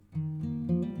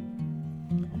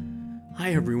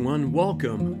Hi, everyone.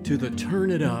 Welcome to the Turn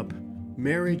It Up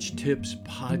Marriage Tips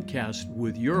Podcast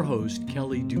with your host,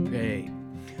 Kelly Dupay.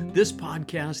 This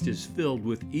podcast is filled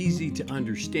with easy to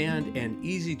understand and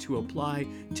easy to apply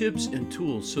tips and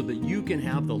tools so that you can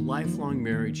have the lifelong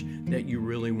marriage that you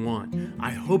really want.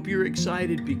 I hope you're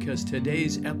excited because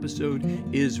today's episode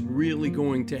is really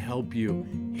going to help you.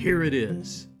 Here it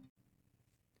is.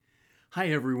 Hi,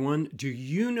 everyone. Do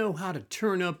you know how to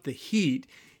turn up the heat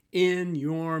in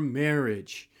your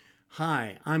marriage?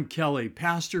 Hi, I'm Kelly,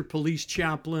 pastor, police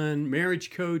chaplain,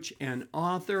 marriage coach, and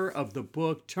author of the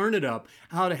book, Turn It Up,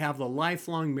 How to Have the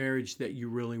Lifelong Marriage That You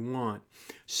Really Want.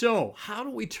 So, how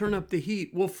do we turn up the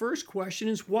heat? Well, first question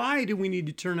is, why do we need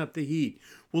to turn up the heat?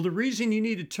 Well, the reason you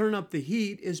need to turn up the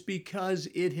heat is because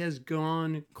it has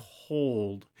gone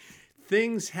cold.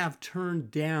 Things have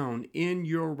turned down in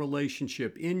your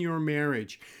relationship, in your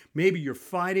marriage. Maybe you're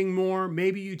fighting more.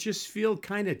 Maybe you just feel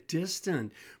kind of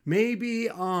distant. Maybe,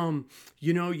 you're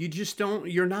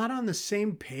not on the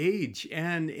same page.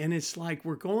 And it's like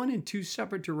we're going in two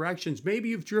separate directions. Maybe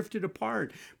you've drifted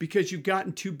apart because you've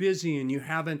gotten too busy and you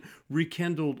haven't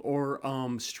rekindled or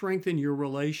strengthened your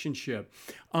relationship.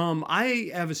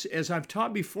 I have, as I've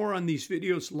taught before on these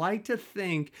videos, like to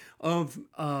think of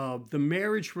the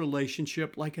marriage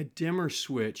relationship like a dimmer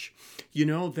switch,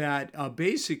 that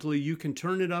basically you can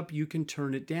turn it up, you can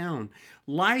turn it down.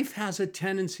 Life has a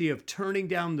tendency of turning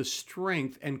down the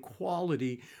strength and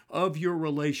quality of your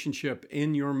relationship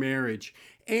in your marriage.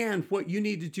 And what you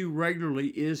need to do regularly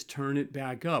is turn it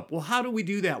back up. Well, how do we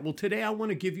do that? Well, today I want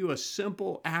to give you a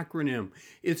simple acronym.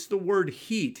 It's the word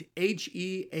HEAT,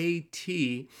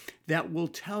 H-E-A-T, that will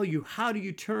tell you how do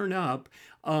you turn up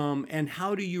and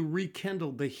how do you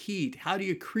rekindle the heat? How do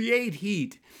you create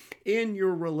heat in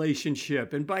your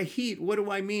relationship? And by heat, what do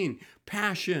I mean?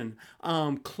 Passion,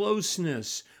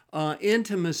 closeness,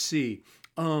 intimacy,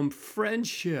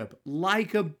 friendship,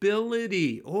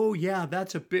 likability. Oh yeah,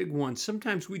 that's a big one.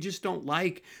 Sometimes we just don't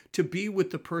like to be with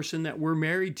the person that we're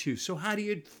married to. So how do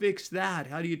you fix that?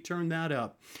 How do you turn that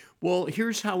up? Well,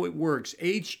 here's how it works.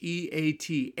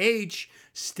 H-E-A-T. H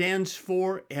stands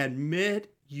for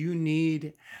admit you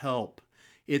need help.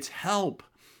 It's help.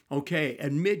 Okay,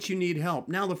 admit you need help.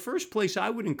 Now, the first place I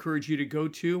would encourage you to go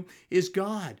to is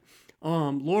God.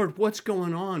 Lord, what's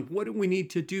going on? What do we need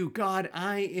to do? God,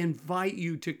 I invite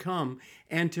you to come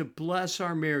and to bless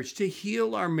our marriage, to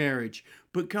heal our marriage.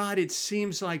 But God, it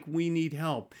seems like we need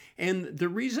help. And the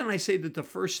reason I say that the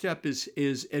first step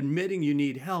is admitting you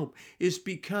need help is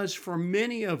because for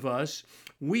many of us,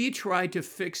 we try to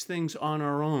fix things on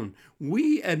our own.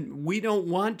 We don't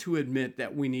want to admit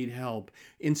that we need help.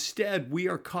 Instead, we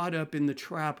are caught up in the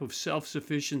trap of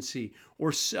self-sufficiency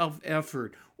or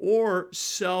self-effort or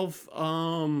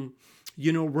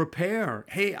repair.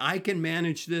 Hey, I can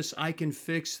manage this. I can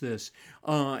fix this.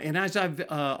 And as I've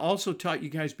also taught you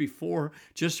guys before,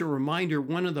 just a reminder,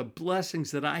 one of the blessings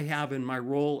that I have in my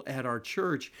role at our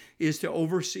church is to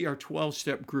oversee our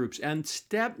 12-step groups. And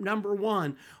step number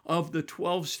 1 of the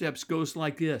 12 steps goes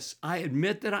like this. I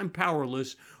admit that I'm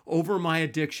powerless over my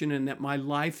addiction and that my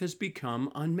life has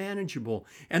become unmanageable.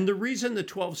 And the reason the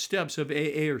 12 steps of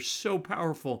AA are so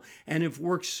powerful and have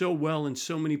worked so well in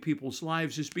so many people's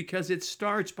lives is because it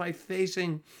starts by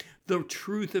facing the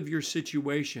truth of your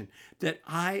situation, that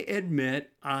I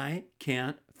admit I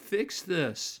can't fix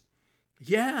this.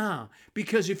 Yeah,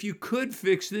 because if you could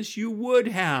fix this, you would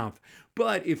have.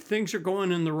 But if things are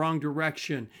going in the wrong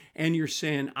direction and you're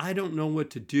saying, I don't know what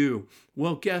to do,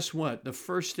 well, guess what? The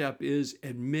first step is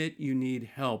admit you need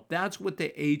help. That's what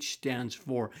the H stands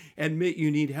for. Admit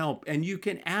you need help. And you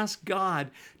can ask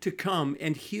God to come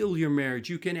and heal your marriage.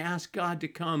 You can ask God to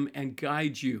come and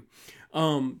guide you.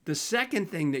 The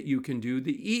second thing that you can do,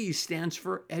 the E stands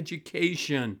for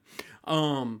education.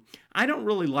 I don't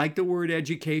really like the word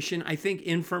education. I think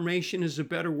information is a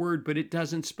better word, but it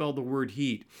doesn't spell the word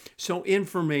heat. So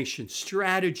information,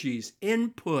 strategies,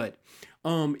 input.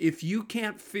 If you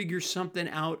can't figure something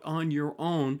out on your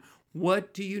own,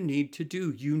 what do you need to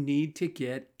do? You need to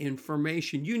get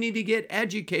information. You need to get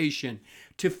education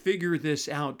to figure this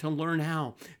out, to learn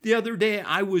how. The other day,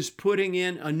 I was putting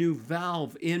in a new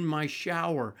valve in my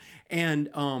shower, and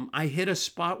I hit a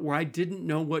spot where I didn't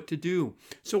know what to do.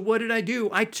 So what did I do?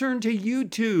 I turned to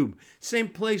YouTube, same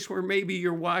place where maybe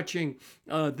you're watching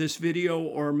this video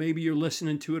or maybe you're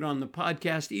listening to it on the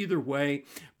podcast, either way.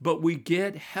 But we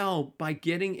get help by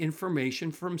getting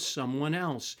information from someone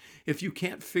else. If you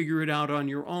can't figure it out on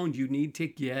your own, you need to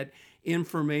get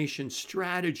information,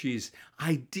 strategies,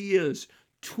 ideas,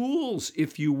 tools,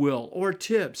 if you will, or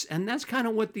tips. And that's kind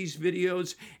of what these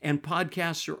videos and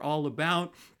podcasts are all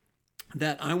about.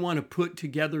 that I want to put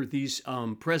together these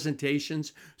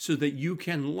presentations so that you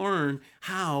can learn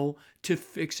how to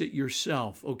fix it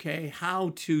yourself, okay?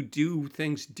 How to do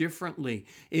things differently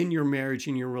in your marriage,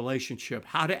 in your relationship,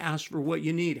 how to ask for what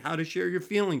you need, how to share your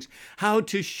feelings, how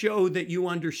to show that you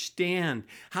understand,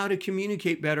 how to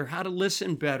communicate better, how to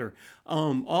listen better.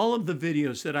 All of the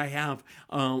videos that I have,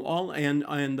 all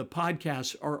and the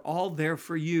podcasts are all there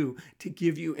for you to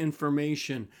give you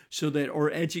information so that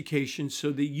or education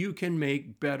so that you can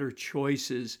make better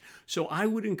choices. So I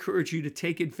would encourage you to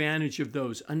take advantage of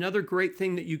those. Another great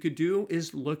thing that you could do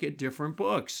is look at different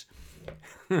books.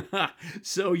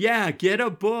 So yeah, get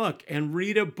a book and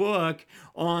read a book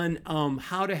on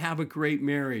how to have a great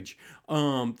marriage.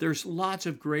 There's lots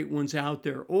of great ones out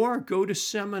there. Or go to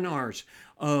seminars,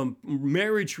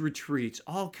 marriage retreats,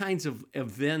 all kinds of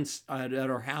events that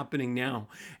are happening now.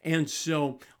 And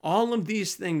so all of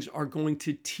these things are going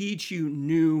to teach you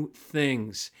new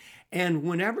things. And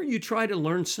whenever you try to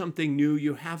learn something new,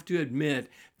 you have to admit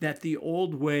that the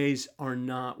old ways are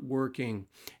not working.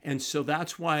 And so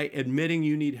that's why admitting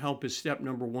you need help is step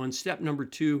number one. Step number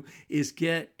two is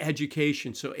get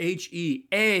education. So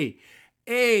H-E-A.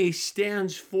 A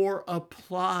stands for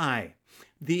apply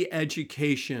the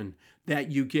education that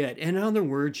you get. In other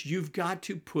words, you've got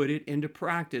to put it into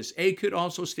practice. A could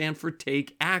also stand for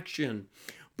take action,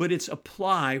 but it's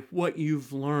apply what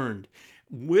you've learned.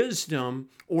 Wisdom,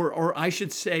 or I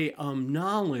should say,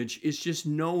 knowledge is just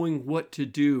knowing what to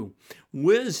do.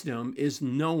 Wisdom is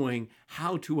knowing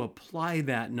how to apply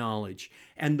that knowledge.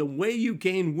 And the way you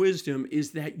gain wisdom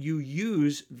is that you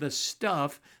use the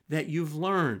stuff that you've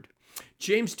learned.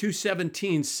 James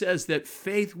 2:17 says that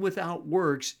faith without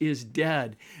works is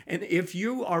dead. And if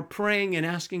you are praying and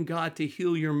asking God to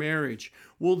heal your marriage,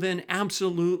 well, then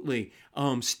absolutely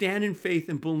stand in faith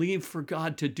and believe for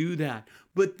God to do that.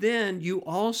 But then you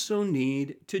also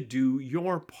need to do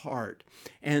your part.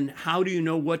 And how do you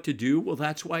know what to do? Well,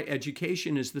 that's why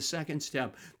education is the second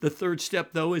step. The third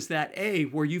step, though, is that A,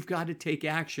 where you've got to take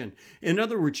action. In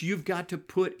other words, you've got to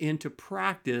put into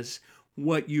practice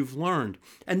what you've learned.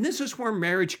 And this is where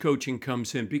marriage coaching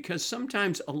comes in, because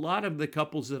sometimes a lot of the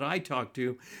couples that I talk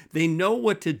to, they know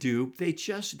what to do, they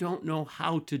just don't know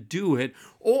how to do it,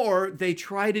 or they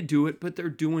try to do it, but they're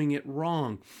doing it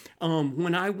wrong.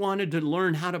 When I wanted to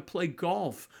learn how to play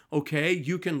golf, okay,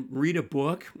 you can read a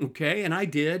book, okay, and I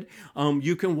did.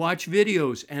 You can watch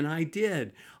videos, and I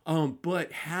did.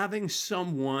 But having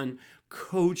someone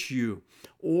coach you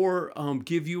or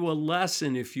give you a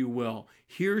lesson, if you will.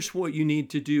 Here's what you need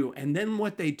to do. And then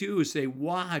what they do is they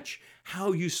watch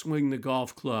how you swing the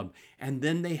golf club, and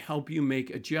then they help you make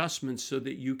adjustments so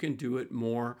that you can do it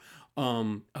more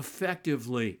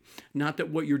effectively. Not that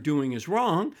what you're doing is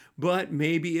wrong, but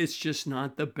maybe it's just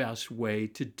not the best way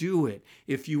to do it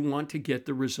if you want to get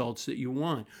the results that you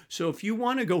want. So if you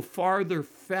want to go farther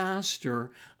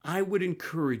faster, I would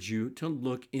encourage you to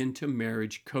look into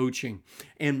marriage coaching.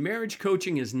 And marriage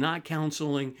coaching is not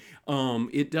counseling.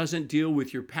 It doesn't deal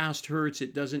with your past hurts.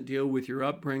 It doesn't deal with your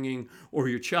upbringing or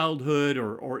your childhood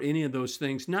or any of those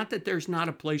things. Not that there's not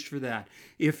a place for that.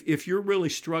 If you're really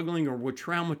struggling or were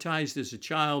traumatized as a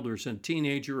child or as a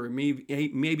teenager or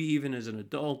maybe even as an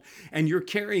adult, and you're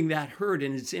carrying that hurt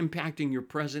and it's impacting your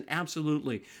present,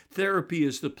 absolutely. Therapy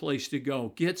is the place to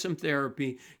go. Get some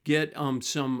therapy. Get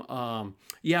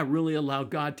really allow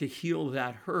God to heal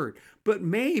that hurt. But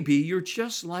maybe you're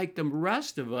just like the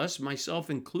rest of us, myself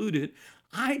included.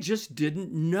 I just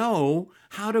didn't know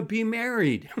how to be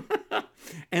married.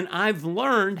 And I've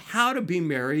learned how to be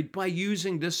married by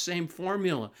using this same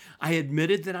formula. I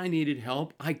admitted that I needed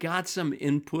help. I got some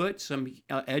input, some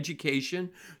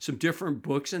education, some different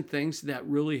books and things that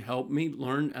really helped me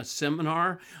learn a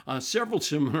seminar, several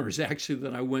seminars actually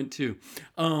that I went to.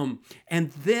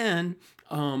 And then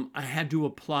I had to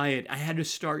apply it. I had to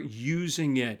start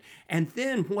using it. And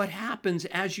then what happens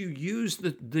as you use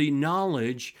the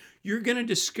knowledge, you're going to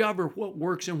discover what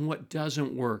works and what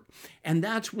doesn't work. And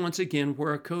that's once again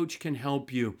where a coach can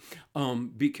help you,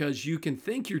 because you can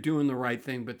think you're doing the right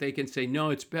thing, but they can say,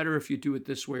 no, it's better if you do it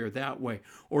this way or that way.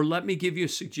 Or let me give you a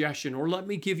suggestion, or let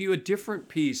me give you a different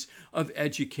piece of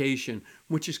education,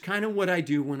 which is kind of what I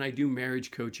do when I do marriage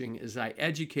coaching, is I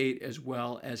educate as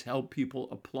well as help people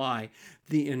apply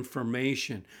the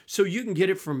information. So you can get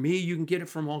it from me, you can get it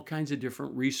from all kinds of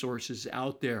different resources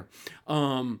out there.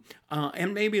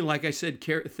 And maybe, like I said,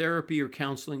 therapy or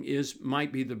counseling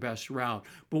might be the best route.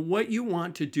 But what you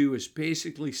want to do is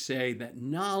basically say that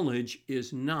knowledge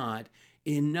is not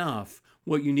enough.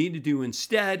 What you need to do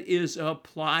instead is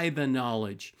apply the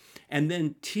knowledge. And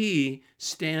then T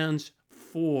stands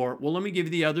for, well, let me give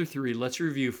you the other three. Let's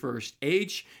review first.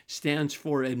 H stands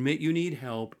for admit you need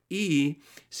help. E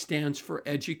stands for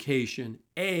education.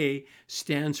 A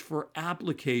stands for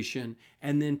application.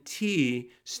 And then T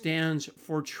stands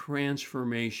for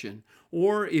transformation.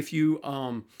 Or if you,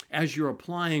 as you're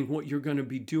applying, what you're going to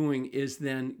be doing is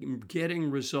then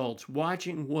getting results,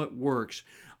 watching what works,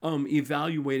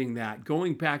 evaluating that,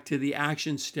 going back to the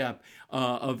action step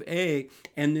of A,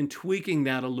 and then tweaking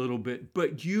that a little bit.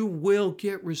 But you will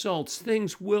get results.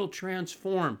 Things will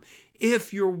transform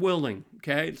if you're willing.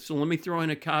 Okay, so let me throw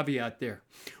in a caveat there.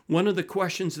 One of the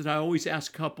questions that I always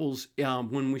ask couples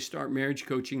when we start marriage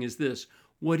coaching is this: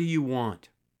 what do you want?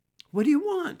 What do you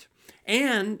want?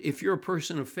 And if you're a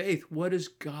person of faith, what does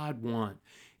God want?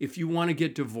 If you want to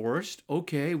get divorced,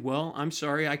 okay, well, I'm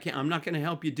sorry, I'm not going to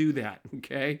help you do that,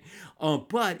 okay?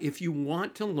 But if you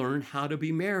want to learn how to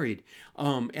be married,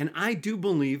 and I do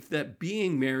believe that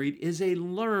being married is a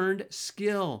learned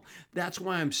skill. That's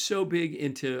why I'm so big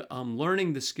into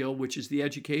learning the skill, which is the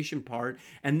education part,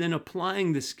 and then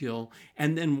applying the skill,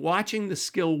 and then watching the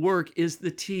skill work is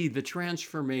the T, the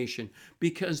transformation,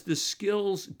 because the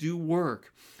skills do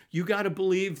work. You got to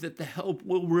believe that the help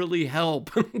will really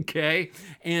help, okay?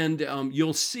 And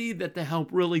you'll see that the help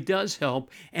really does help,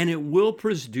 and it will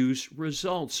produce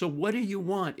results. So what do you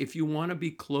want? If you want to be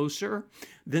closer,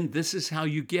 then this is how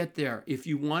you get there. If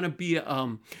you want to be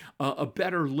a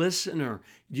better listener,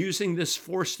 using this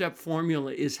 4-step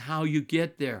formula is how you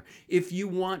get there. If you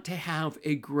want to have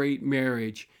a great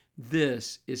marriage,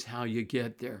 this is how you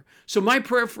get there. So my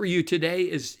prayer for you today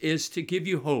is to give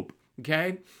you hope.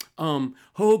 Okay.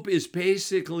 Hope is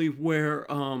basically where,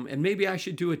 and maybe I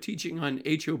should do a teaching on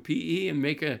HOPE and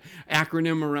make an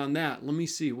acronym around that. Let me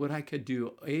see what I could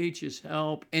do. H is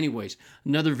help. Anyways,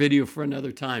 another video for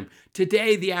another time.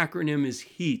 Today, the acronym is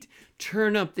HEAT.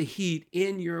 Turn up the heat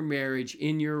in your marriage,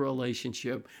 in your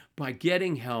relationship by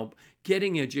getting help,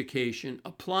 getting education,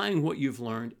 applying what you've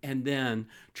learned, and then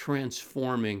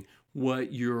transforming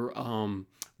what your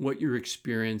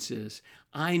experience is.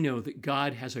 I know that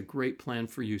God has a great plan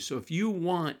for you. So if you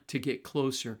want to get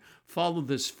closer, follow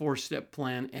this 4-step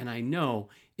plan, and I know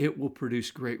it will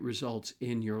produce great results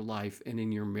in your life and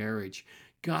in your marriage.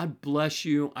 God bless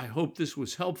you. I hope this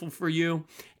was helpful for you,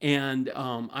 and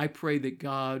I pray that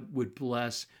God would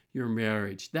bless your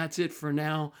marriage. That's it for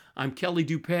now. I'm Kelly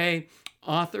Dupay,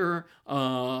 author,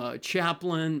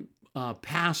 chaplain,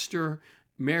 pastor,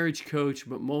 marriage coach,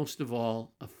 but most of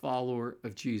all, a follower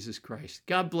of Jesus Christ.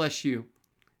 God bless you.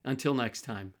 Until next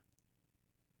time.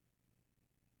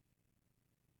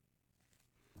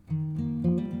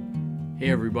 Hey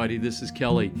everybody, this is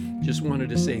Kelly. Just wanted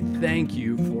to say thank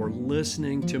you for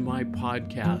listening to my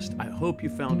podcast. I hope you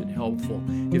found it helpful.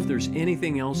 If there's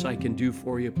anything else I can do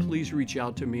for you, please reach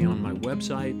out to me on my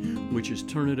website, which is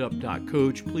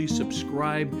turnitup.coach. Please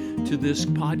subscribe to this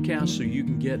podcast so you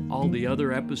can get all the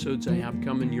other episodes I have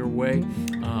coming your way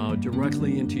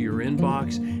directly into your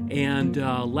inbox. And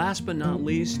last but not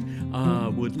least,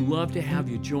 would love to have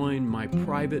you join my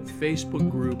private Facebook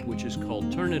group, which is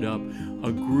called Turn It Up,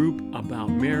 a group about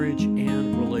marriage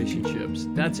and relationships.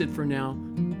 That's it for now.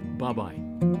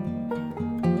 Bye-bye.